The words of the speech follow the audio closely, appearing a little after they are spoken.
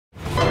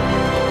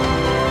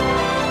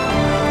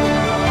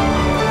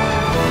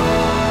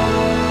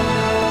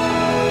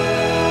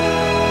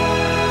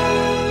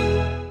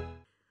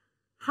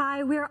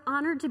we are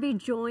honored to be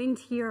joined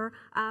here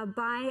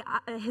by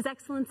His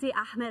Excellency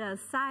Ahmad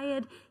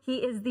Al-Sayed. He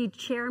is the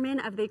chairman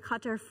of the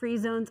Qatar Free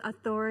Zones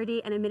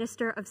Authority and a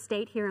Minister of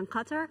State here in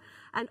Qatar,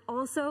 and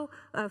also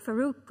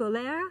Faruk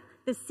Güler,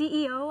 the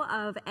CEO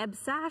of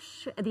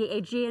ESBAŞ, the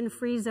Aegean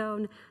Free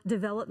Zone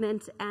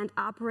Development and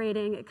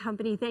Operating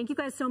Company. Thank you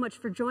guys so much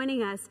for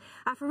joining us.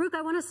 Faruk,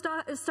 I want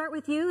to start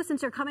with you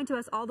since you're coming to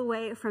us all the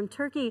way from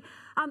Turkey.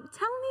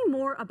 Tell me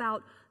more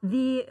about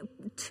the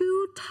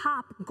two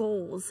top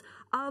goals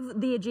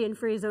of the Aegean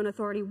Free Zone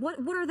Authority.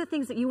 What are the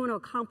things that you want to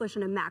accomplish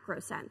in a macro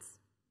sense?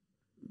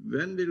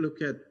 When we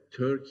look at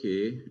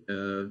Turkey,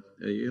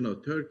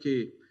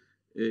 Turkey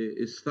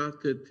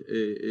started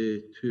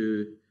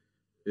to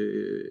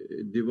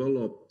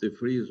develop the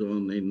free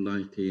zone in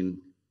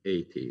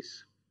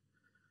 1980s.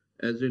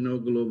 As you know,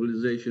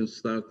 globalization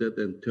started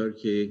and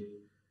Turkey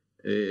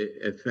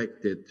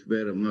affected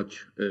very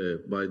much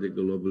by the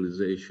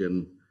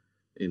globalization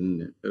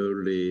in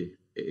early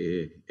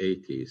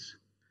 80s.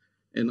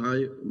 And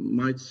I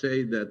might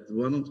say that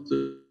one of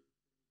the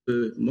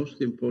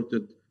most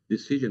important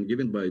decisions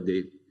given by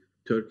the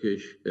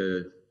Turkish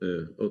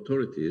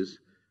authorities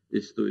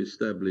is to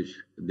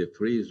establish the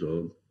free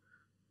zone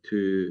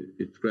to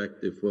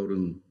attract the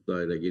foreign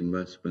direct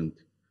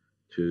investment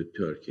to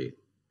Turkey.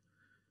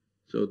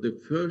 So the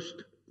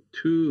first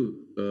two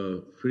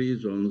free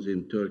zones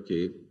in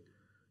Turkey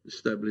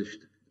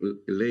established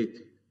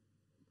late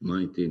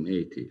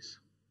 1980s.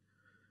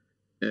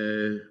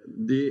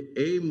 The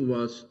aim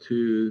was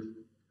to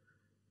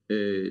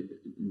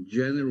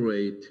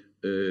generate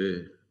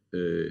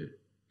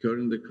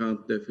current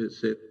account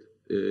deficit,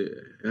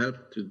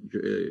 help to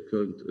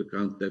current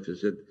account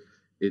deficit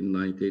in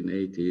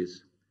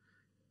 1980s,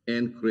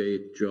 and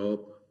create job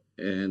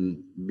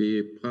and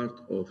be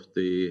part of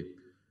the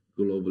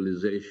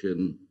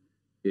globalization,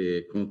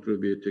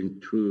 contributing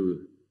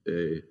through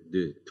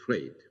the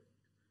trade.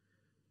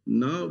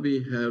 Now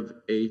we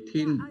have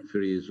 18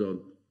 free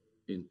zones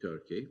in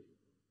Turkey,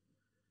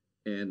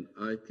 and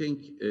I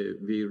think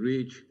we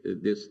reached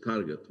this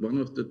target. One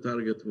of the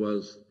targets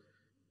was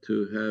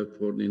to have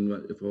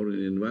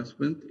foreign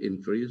investment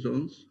in free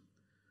zones.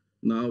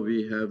 Now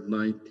we have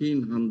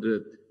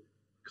 1,900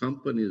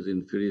 companies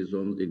in free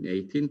zones, in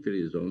 18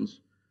 free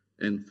zones,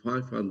 and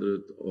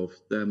 500 of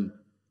them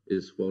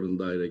is foreign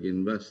direct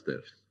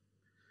investors.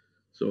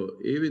 So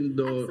even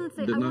though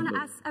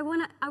I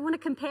want to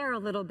compare a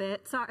little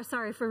bit.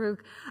 Sorry,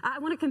 Faruk. I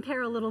want to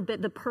compare a little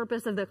bit the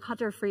purpose of the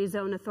Qatar Free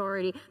Zone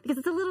Authority, because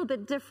it's a little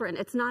bit different.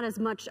 It's not as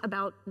much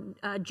about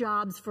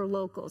jobs for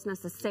locals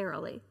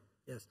necessarily.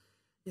 Yes.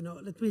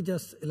 Let me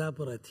just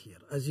elaborate here.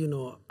 As you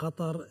know,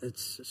 Qatar,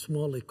 it's a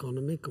small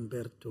economy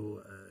compared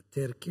to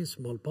Turkey,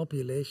 small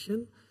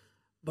population.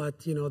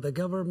 But, the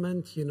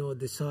government,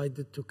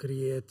 decided to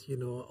create,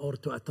 or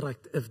to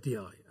attract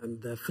FDI. And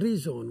the free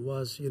zone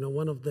was,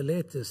 one of the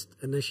latest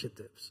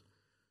initiatives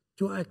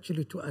to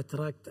actually to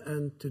attract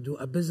and to do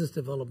a business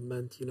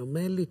development,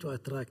 mainly to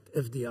attract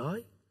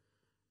FDI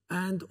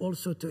and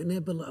also to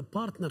enable a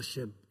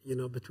partnership,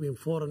 between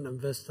foreign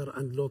investor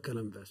and local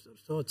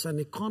investors. So it's an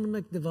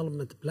economic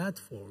development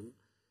platform,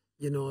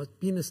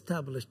 being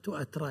established to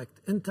attract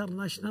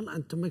international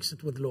and to mix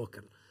it with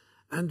local.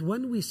 And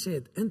when we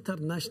said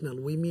international,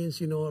 we mean,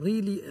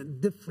 really a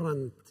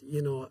different,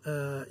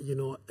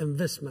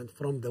 investment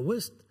from the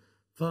West,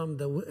 from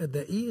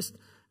the East.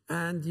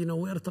 And,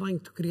 we're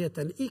trying to create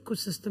an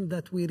ecosystem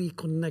that we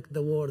reconnect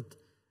the world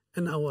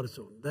in our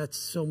zone.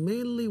 So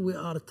mainly we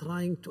are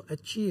trying to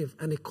achieve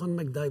an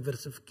economic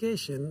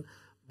diversification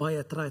by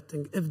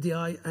attracting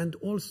FDI and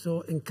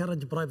also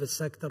encourage private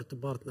sector to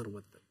partner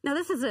with them. Now,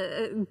 this is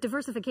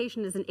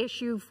diversification is an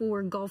issue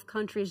for Gulf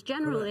countries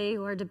generally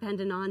who are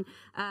dependent on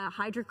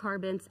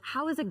hydrocarbons.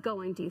 How is it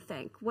going, do you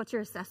think? What's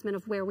your assessment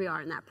of where we are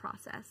in that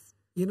process?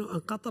 In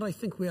Qatar, I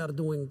think we are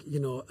doing,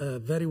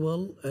 very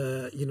well.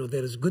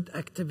 There is good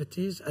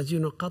activities. As you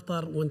know,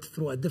 Qatar went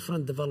through a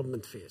different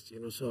development phase.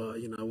 So,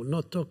 I will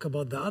not talk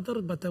about the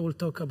other, but I will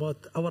talk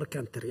about our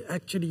country.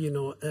 Actually,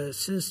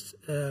 since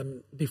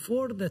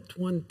before the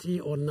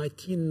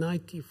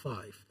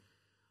 1995,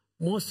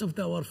 most of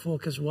our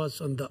focus was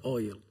on the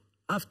oil.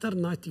 After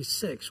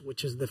 96,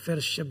 which is the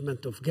first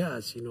shipment of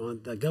gas,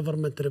 and the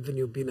government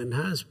revenue being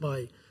enhanced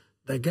by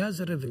the gas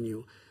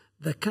revenue,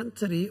 the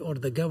country or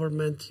the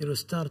government,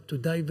 start to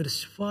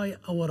diversify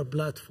our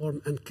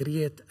platform and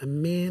create a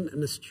main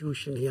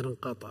institution here in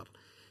Qatar.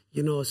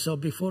 So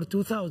before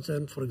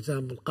 2000, for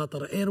example,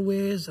 Qatar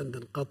Airways and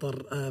then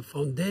Qatar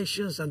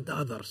Foundations and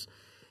others.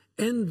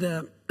 In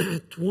the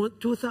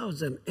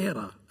 2000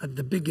 era, at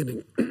the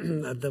beginning,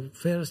 at the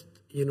first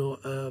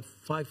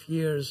 5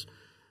 years,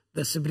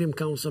 the Supreme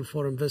Council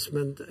for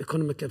Investment,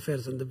 Economic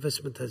Affairs and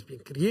Investment has been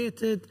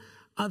created.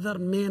 Other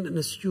main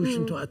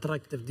institutions to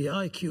attract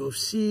FDI,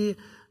 QFC,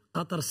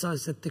 Qatar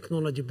Science and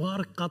Technology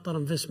Park, Qatar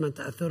Investment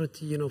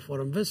Authority,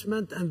 for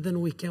investment. And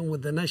then we came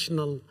with the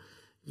national,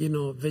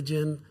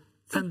 vision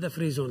and the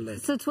free zone later.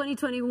 So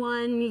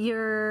 2021,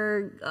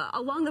 you're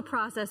along the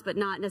process, but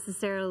not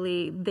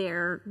necessarily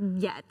there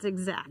yet,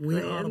 exactly.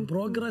 We are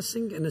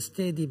progressing in a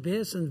steady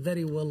pace and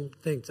very well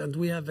things, and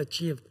we have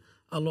achieved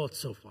a lot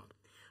so far.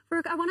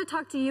 Faruk, I want to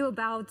talk to you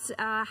about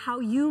how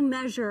you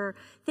measure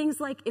things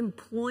like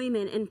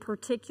employment in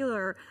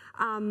particular.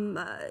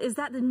 Is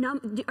that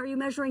are you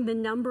measuring the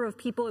number of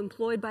people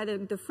employed by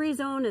the free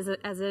zone as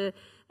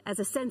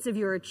a sense of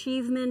your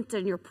achievement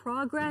and your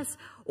progress,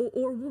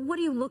 or what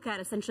do you look at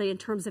essentially in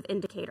terms of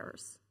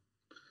indicators?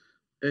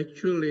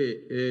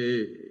 Actually,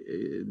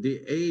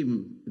 the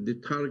aim, the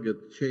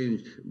target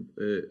changed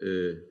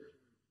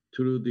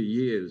through the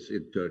years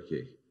in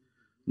Turkey.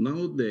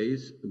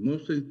 Nowadays, the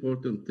most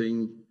important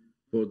thing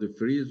for the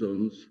free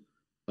zones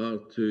are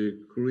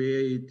to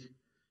create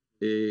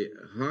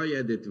high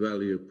added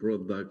value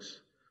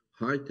products,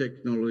 high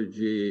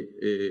technology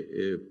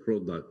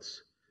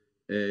products.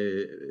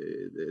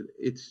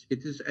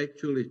 It is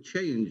actually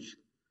changed.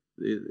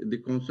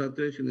 The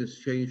concentration is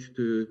changed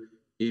to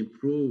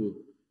improve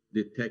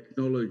the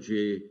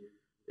technology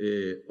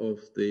of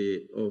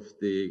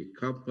the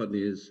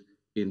companies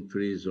in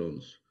free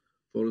zones.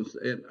 For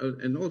instance,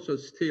 and also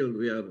still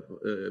we are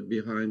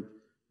behind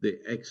the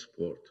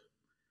export.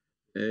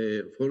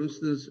 For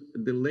instance,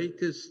 the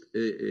latest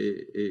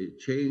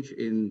change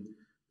in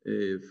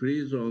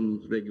free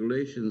zone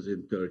regulations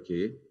in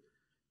Turkey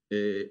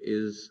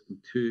is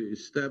to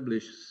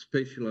establish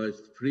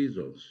specialized free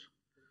zones.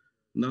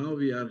 Now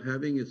we are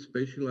having a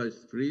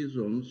specialized free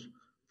zones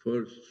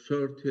for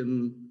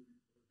certain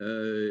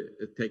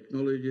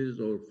technologies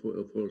or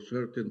for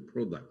certain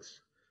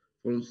products.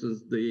 For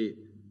instance, the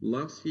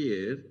last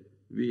year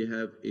we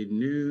have a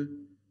new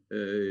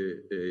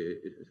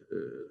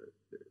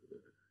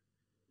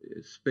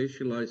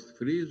specialized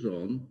free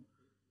zone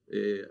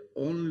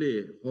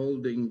only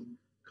holding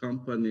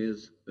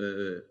companies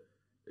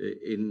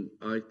in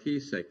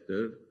IT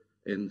sector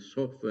and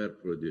software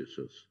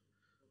producers.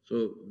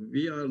 So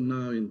we are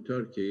now in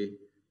Turkey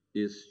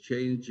is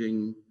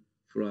changing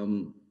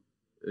from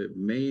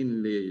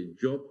mainly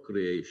job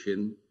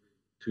creation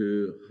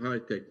to high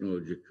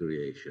technology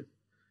creation.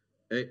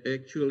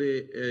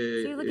 Actually, so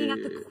you're looking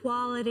at the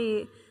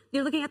quality.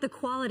 You're looking at the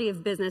quality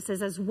of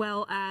businesses as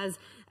well as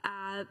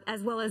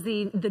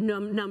the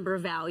number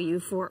of value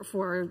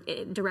for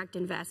direct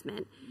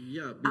investment.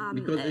 Yeah,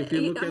 because if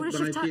you look at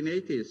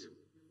 1980s,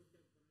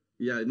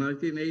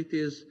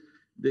 1980s,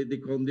 the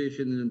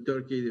conditions in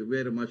Turkey are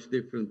very much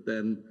different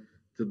than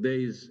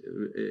today's,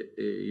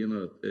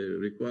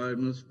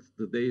 requirements,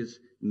 today's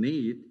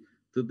need.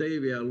 Today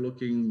we are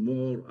looking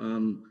more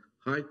on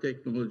high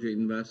technology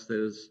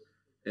investors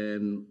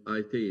and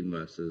IT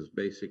investors,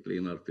 basically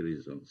in our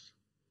free zones.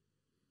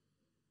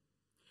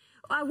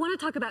 I want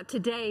to talk about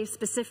today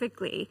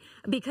specifically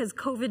because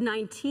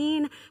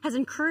COVID-19 has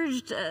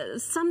encouraged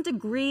some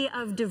degree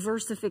of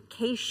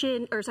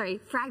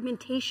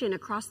fragmentation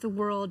across the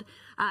world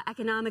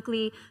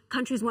economically,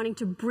 countries wanting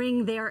to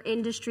bring their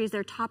industries,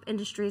 their top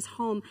industries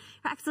home.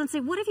 Your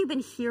Excellency, what have you been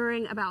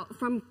hearing about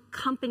from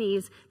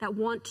companies that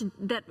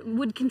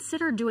would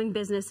consider doing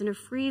business in a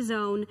free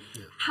zone?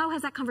 Yeah. How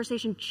has that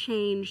conversation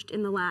changed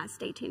in the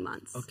last 18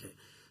 months? Okay.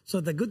 So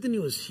the good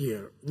news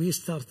here, we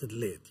started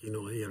late,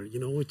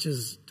 which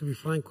is, to be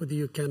frank with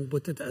you, can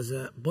put it as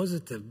a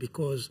positive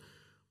because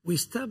we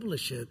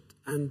established it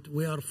and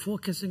we are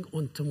focusing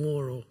on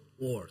tomorrow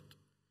world.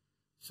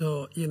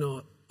 So,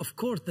 of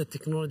course, the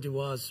technology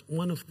was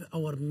one of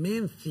our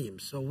main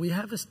themes. So we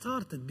have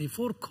started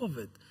before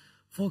COVID,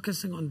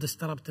 focusing on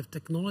disruptive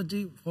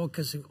technology,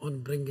 focusing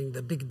on bringing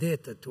the big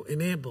data to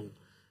enable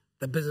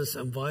the business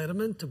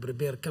environment to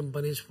prepare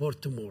companies for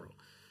tomorrow.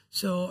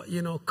 So,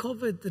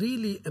 COVID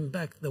really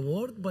impacted the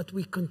world, but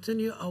we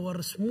continue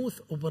our smooth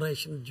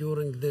operation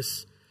during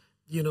this,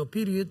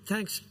 period,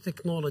 thanks to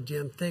technology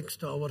and thanks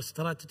to our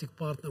strategic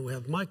partner. We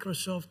have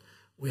Microsoft,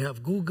 we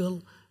have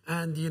Google,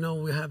 and,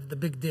 we have the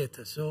big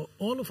data. So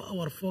all of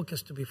our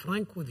focus, to be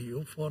frank with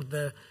you, for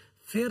the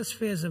first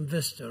phase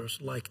investors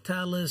like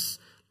Thales,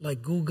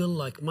 like Google,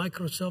 like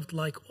Microsoft,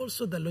 like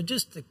also the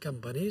logistic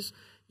companies,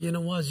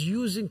 was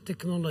using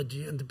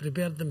technology and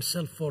prepare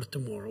themselves for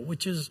tomorrow,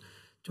 which is,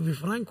 to be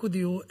frank with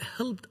you,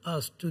 helped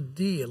us to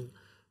deal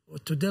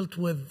with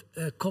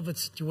COVID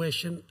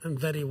situation in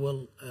very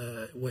well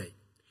way.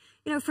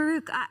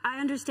 Faruk, I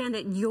understand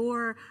that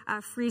your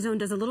free zone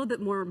does a little bit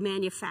more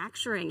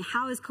manufacturing.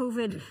 How has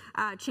COVID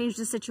changed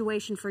the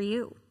situation for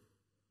you?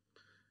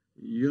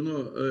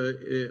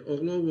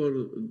 All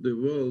over the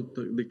world,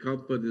 the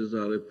companies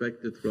are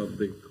affected from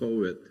the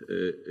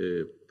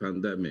COVID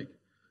pandemic.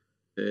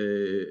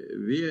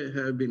 We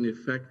have been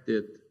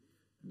affected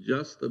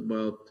just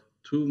about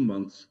 2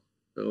 months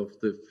of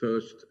the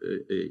first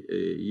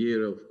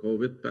year of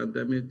COVID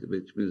pandemic,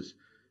 which means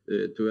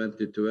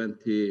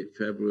 2020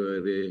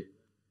 February,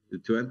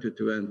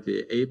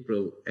 2020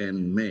 April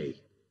and May.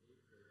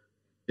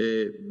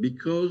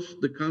 Because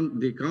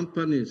the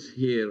companies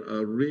here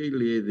are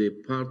really the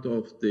part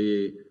of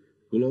the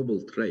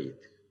global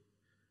trade,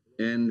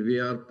 and we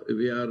are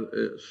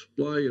a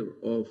supplier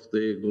of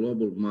the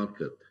global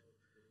market.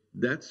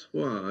 That's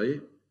why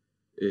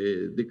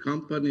the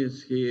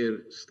companies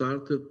here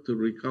started to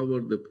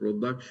recover the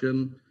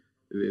production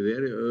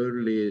very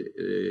early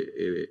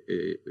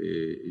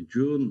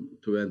June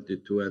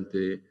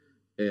 2020,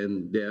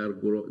 and they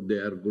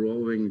are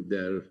growing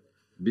their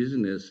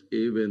business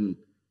even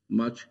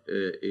much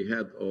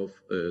ahead of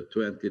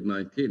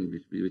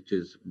 2019, which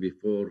is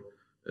before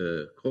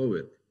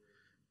COVID.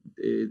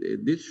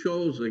 This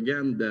shows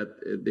again that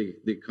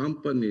the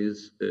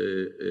companies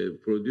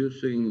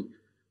producing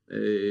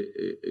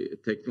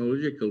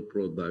technological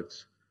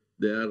products,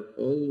 they are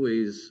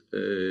always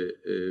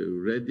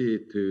ready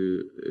to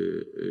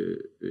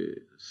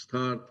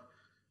start,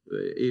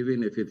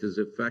 even if it is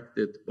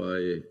affected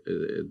by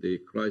the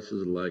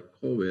crisis like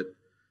COVID.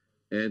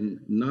 And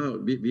now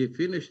we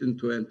finished in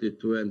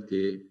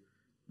 2020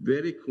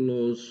 very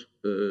close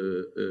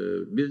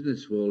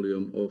business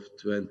volume of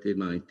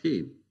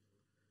 2019.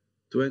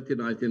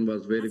 2019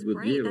 was very That's good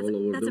great. year all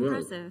over the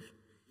world. Impressive.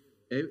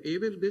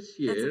 Even this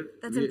year,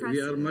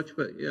 we are much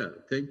better. Yeah,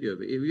 thank you.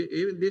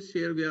 Even this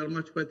year, we are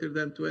much better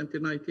than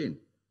 2019.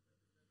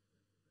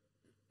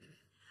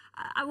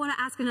 I want to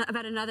ask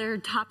about another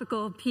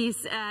topical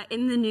piece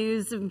in the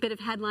news, a bit of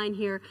headline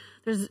here.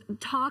 There's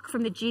talk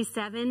from the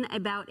G7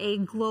 about a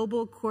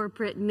global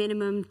corporate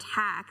minimum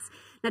tax.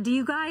 Now, do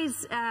you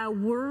guys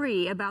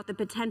worry about the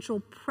potential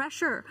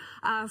pressure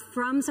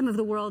from some of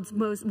the world's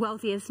most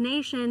wealthiest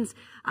nations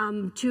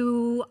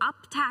to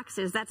up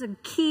taxes? That's a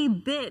key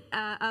bit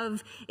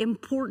of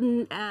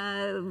important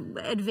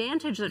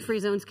advantage that free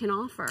zones can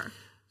offer.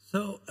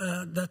 So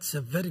that's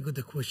a very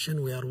good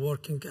question. We are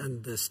working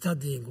and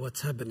studying what's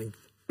happening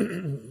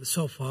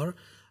so far.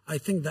 I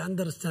think the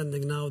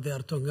understanding now, they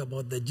are talking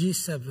about the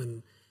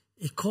G7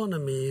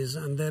 economies,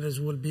 and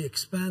will be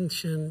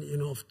expansion,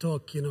 of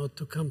talk,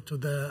 to come to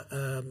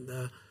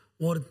the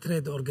World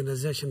Trade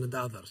Organization and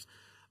others.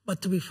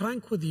 But to be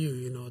frank with you,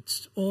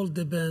 it all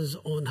depends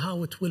on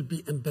how it will be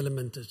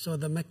implemented. So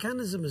the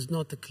mechanism is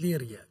not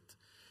clear yet.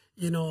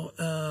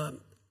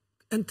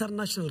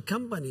 International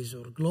companies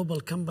or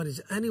global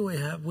companies anyway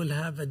will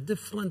have a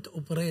different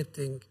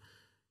operating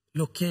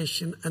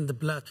location and the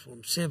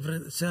platform,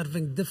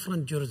 serving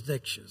different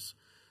jurisdictions.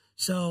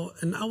 So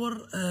in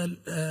our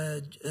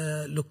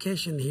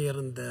location here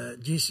in the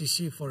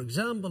GCC, for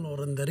example,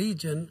 or in the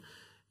region,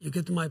 you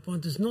get my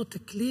point, it's not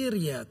clear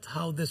yet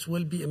how this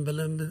will be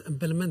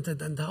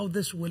implemented and how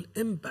this will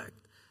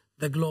impact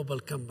the global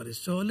companies.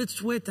 So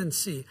let's wait and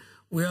see.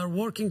 We are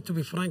working, to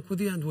be frank with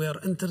you, and we are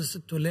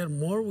interested to learn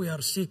more. We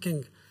are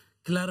seeking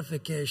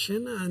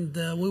clarification, and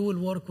we will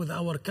work with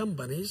our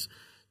companies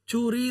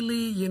to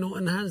really,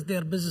 enhance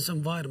their business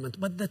environment.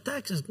 But the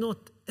tax is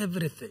not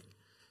everything.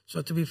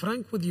 So to be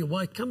frank with you,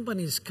 why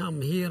companies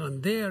come here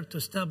and there to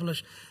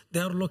establish, they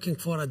are looking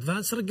for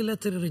advanced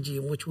regulatory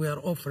regime, which we are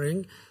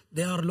offering.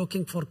 They are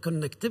looking for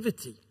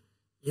connectivity,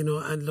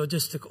 and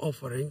logistic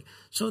offering.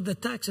 So the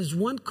tax is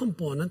one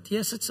component.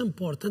 Yes, it's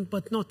important,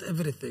 but not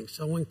everything.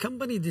 So when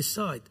companies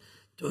decide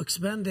to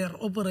expand their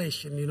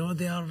operation,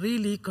 they are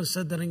really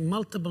considering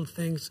multiple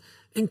things,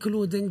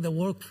 including the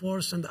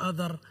workforce and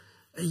other,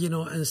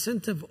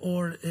 incentive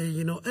or,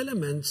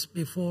 elements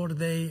before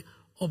they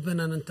open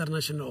an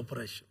international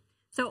operation.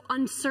 So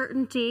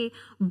uncertainty,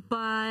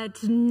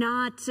 but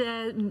not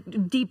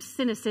deep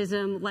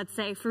cynicism, let's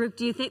say. Faruk,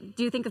 do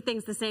you think of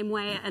things the same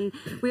way? And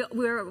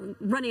we're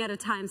running out of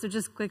time, so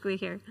just quickly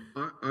here.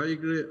 I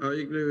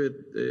agree with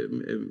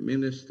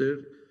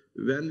Minister.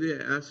 When we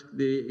ask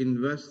the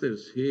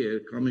investors here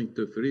coming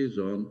to Free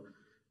Zone,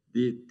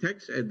 the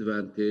tax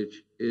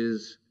advantage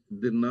is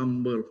the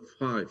number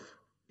 5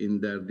 in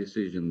their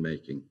decision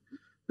making.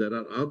 There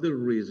are other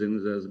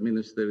reasons, as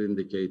Minister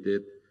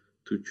indicated,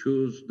 to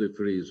choose the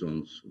free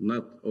zones,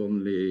 not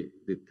only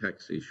the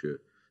tax issue.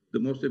 The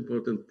most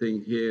important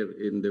thing here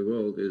in the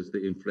world is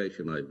the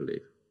inflation, I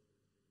believe.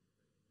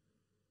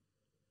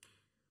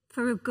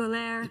 Faruk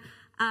Güler,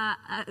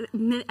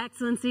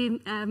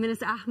 Excellency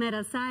Minister Ahmad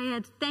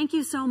Al-Sayed, thank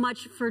you so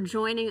much for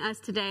joining us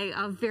today.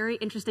 A very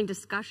interesting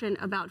discussion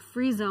about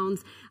free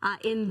zones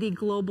in the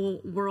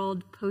global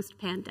world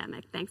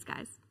post-pandemic. Thanks,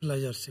 guys.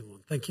 Pleasure,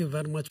 Simone. Thank you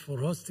very much for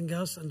hosting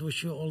us, and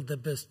wish you all the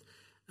best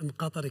in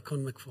Qatar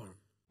Economic Forum.